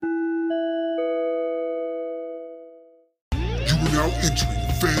now entering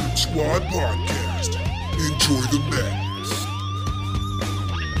the Phantom Squad podcast. Enjoy the madness.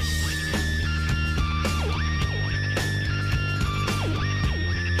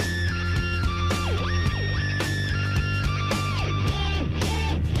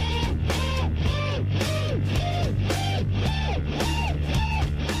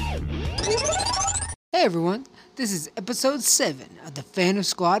 Hey everyone, this is episode 7 of the Phantom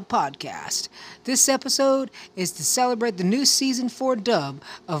Squad podcast. This episode is to celebrate the new season 4 dub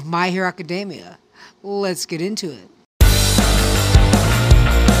of My Hero Academia. Let's get into it.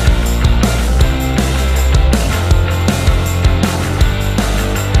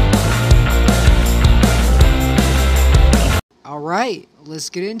 Alright, let's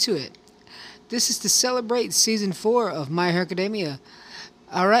get into it. This is to celebrate season 4 of My Hero Academia.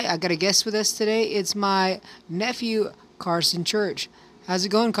 Alright, I got a guest with us today. It's my nephew, Carson Church. How's it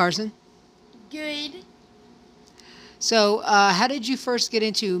going, Carson? Good. So, how did you first get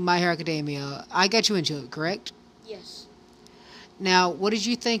into My Hero Academia? I got you into it, correct? Yes. Now, what did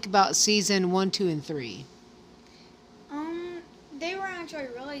you think about season 1, 2, and 3? They were actually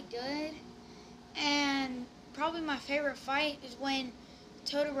really good, and probably my favorite fight is when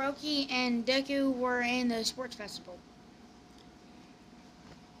Todoroki and Deku were in the sports festival.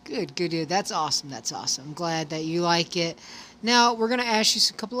 Good, dude. That's awesome. I'm glad that you like it. Now, we're going to ask you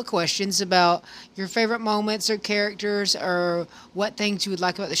a couple of questions about your favorite moments or characters or what things you would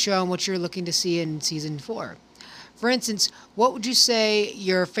like about the show and what you're looking to see in season 4. For instance, what would you say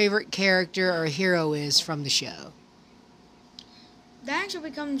your favorite character or hero is from the show? That actually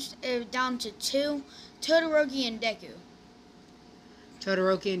comes down to two, Todoroki and Deku.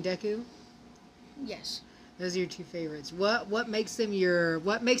 Todoroki and Deku? Yes. Those are your two favorites. What makes them your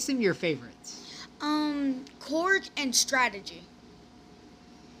favorites? Quirk and strategy.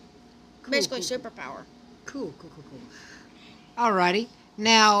 Basically superpower. Cool. Alrighty.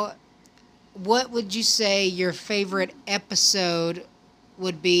 Now, what would you say your favorite episode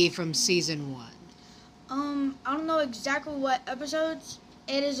would be from season 1? I don't know exactly what episodes.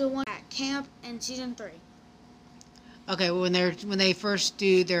 It is the one at camp in season 3. Okay, well, when they first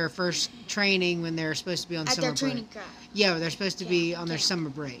do their first training, when they're supposed to be on At summer their break. training camp. Yeah, they're supposed to be on their camp. summer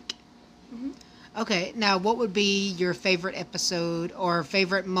break. Mhm. Okay, now what would be your favorite episode or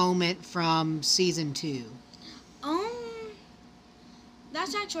favorite moment from season 2?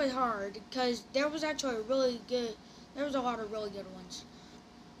 That's actually hard because there was actually there was a lot of really good ones.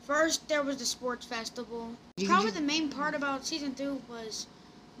 First, there was the sports festival. Probably the main part about season 2 was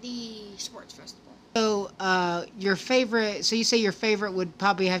the sports festival. So, your favorite, so you say your favorite would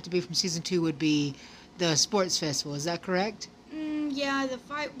probably have to be from season 2 would be the sports festival, is that correct? Yeah, the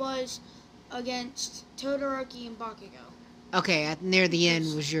fight was against Todoroki and Bakugo. Okay, near the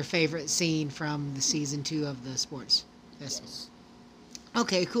end was your favorite scene from the season 2 of the sports festival. Yes.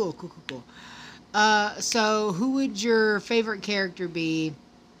 Okay, cool. So who would your favorite character be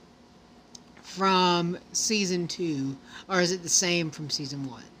from season 2, or is it the same from season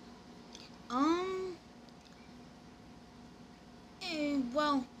 1?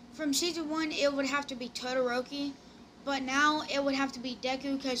 Well, from season 1, it would have to be Todoroki, but now it would have to be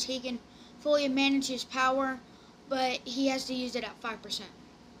Deku because he can fully manage his power, but he has to use it at 5%.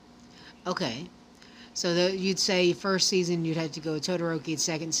 Okay. So you'd say first season you'd have to go with Todoroki,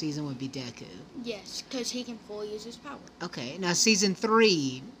 second season would be Deku. Yes, because he can fully use his power. Okay, now season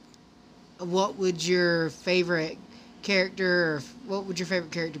 3, what would your favorite character, or what would your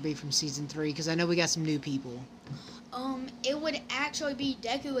favorite character be from season 3? Because I know we got some new people. It would actually be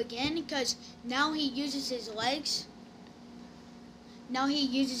Deku again because now he uses his legs.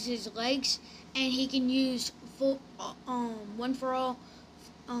 And he can use full, one for all,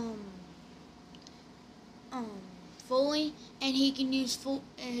 fully, and he can use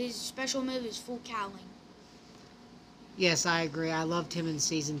his special move is full cowling. Yes, I agree. I loved him in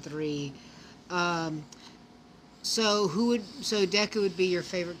season 3. So Deku would be your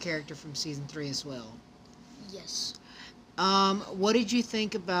favorite character from season 3 as well. Yes. What did you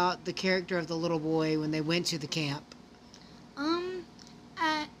think about the character of the little boy when they went to the camp?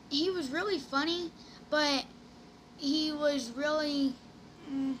 He was really funny, but he was really,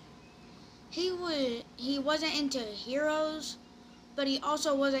 he wasn't into heroes, but he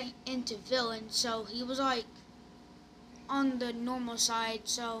also wasn't into villains, so he was like on the normal side,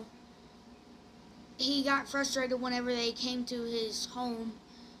 so he got frustrated whenever they came to his home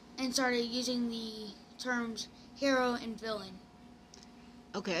and started using the terms hero and villain.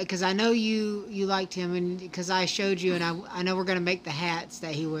 Okay, because I know you liked him, and because I showed you, and I know we're going to make the hats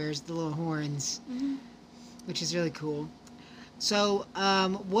that he wears, the little horns, which is really cool. So,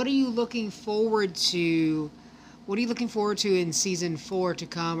 what are you looking forward to What are you looking forward to in season 4 to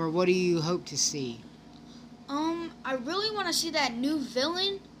come, or what do you hope to see? I really want to see that new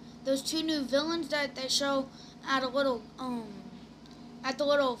villain, those 2 new villains that they show at at the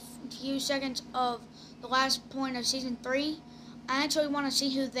little few seconds of the last point of season 3. I actually want to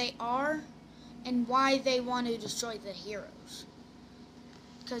see who they are and why they want to destroy the heroes,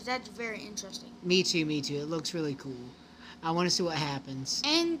 because that's very interesting. Me too. It looks really cool. I want to see what happens.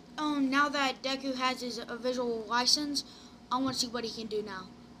 And now that Deku has his visual license, I want to see what he can do now.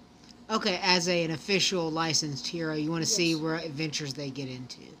 Okay, as an official licensed hero, you want to see Yes. what adventures they get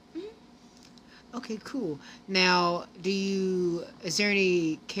into. Mhm. Okay, cool. Now, is there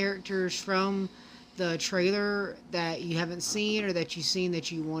any characters from the trailer that you haven't seen or that you've seen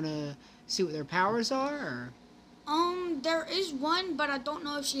that you want to see what their powers are? Or? There is one, but I don't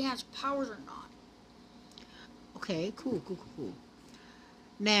know if she has powers or not. Okay, cool.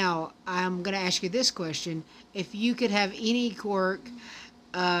 Now, I'm going to ask you this question. If you could have any quirk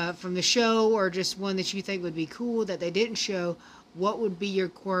from the show or just one that you think would be cool that they didn't show, what would be your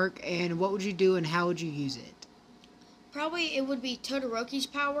quirk and what would you do and how would you use it? Probably it would be Todoroki's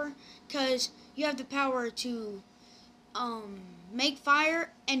power, because you have the power to make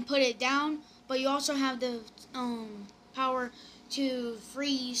fire and put it down, but you also have the power to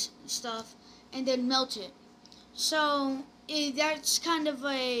freeze stuff and then melt it. So that's kind of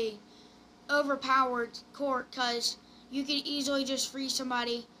a overpowered quirk, because you could easily just freeze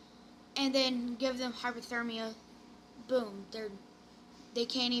somebody and then give them hypothermia. Boom, they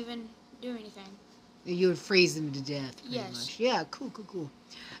can't even do anything. You would freeze them to death, pretty Yes. much. Yeah, cool.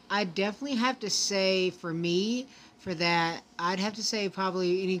 I definitely have to say, for me, for that, I'd have to say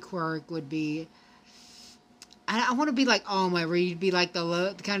probably any quirk would be... I want to be like All Might, where you'd be like the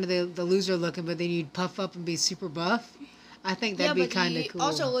loser looking, but then you'd puff up and be super buff. I think that'd be kind of cool.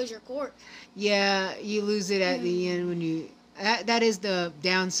 Also lose your quirk. Yeah, you lose it at the end when you... That is the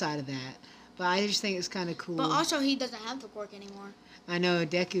downside of that. But I just think it's kind of cool. But also he doesn't have the quirk anymore. I know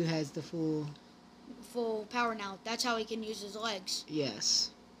Deku has the full Power now. That's how he can use his legs.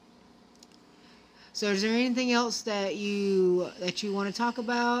 Yes. So is there anything else that you want to talk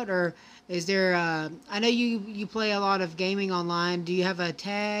about, or is there I know you play a lot of gaming online. Do you have a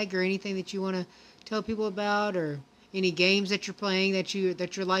tag or anything that you want to tell people about, or any games that you're playing that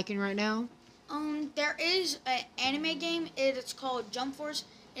you're liking right now? There is an anime game. It's called Jump Force.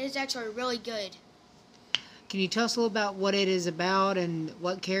 It is actually really good. Can you tell us a little about what it is about and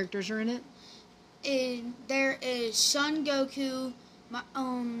what characters are in it? There is Son Goku,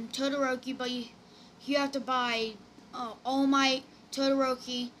 Todoroki, but you have to buy All Might,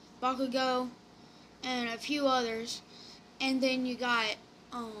 Todoroki, Bakugo, and a few others. And then you got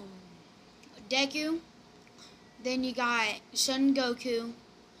Deku. Then you got Son Goku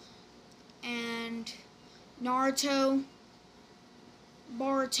and Naruto,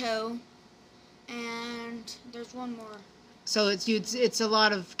 Boruto, and there's one more. So it's a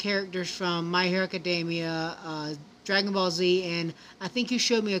lot of characters from My Hero Academia, Dragon Ball Z, and I think you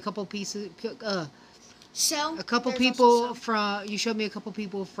showed me a couple pieces. Cell. A couple There's people also Cell. from. You showed me a couple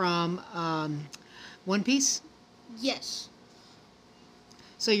people from One Piece. Yes.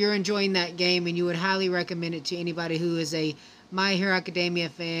 So you're enjoying that game, and you would highly recommend it to anybody who is a My Hero Academia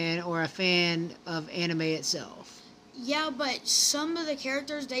fan or a fan of anime itself. Yeah, but some of the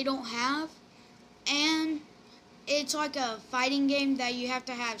characters they don't have, and it's like a fighting game that you have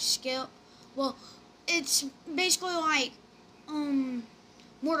to have skill. Well, it's basically like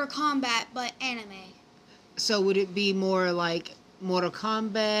Mortal Kombat, but anime. So would it be more like Mortal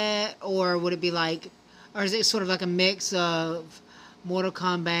Kombat, or would it be like, or is it sort of like a mix of Mortal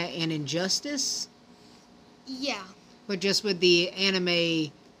Kombat and Injustice? Yeah. But just with the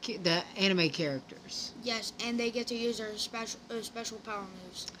anime characters. Yes, and they get to use their special power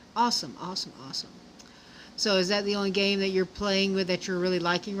moves. Awesome. So is that the only game that you're playing with that you're really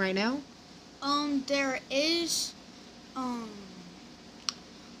liking right now? There is Call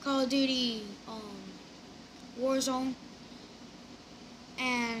of Duty Warzone,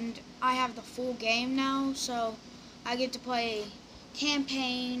 and I have the full game now, so I get to play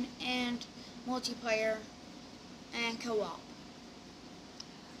campaign and multiplayer and co-op.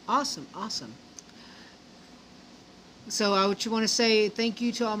 Awesome. So I would want to say thank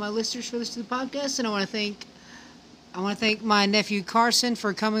you to all my listeners for listening to the podcast, and I want to thank my nephew Carson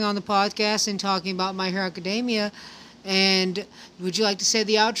for coming on the podcast and talking about My Hero Academia. And would you like to say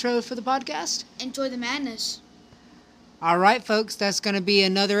the outro for the podcast? Enjoy the madness. All right, folks, that's going to be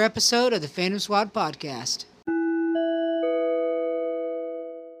another episode of the Phantom Squad podcast.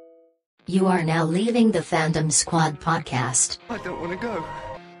 You are now leaving the Phantom Squad podcast. I don't want to go.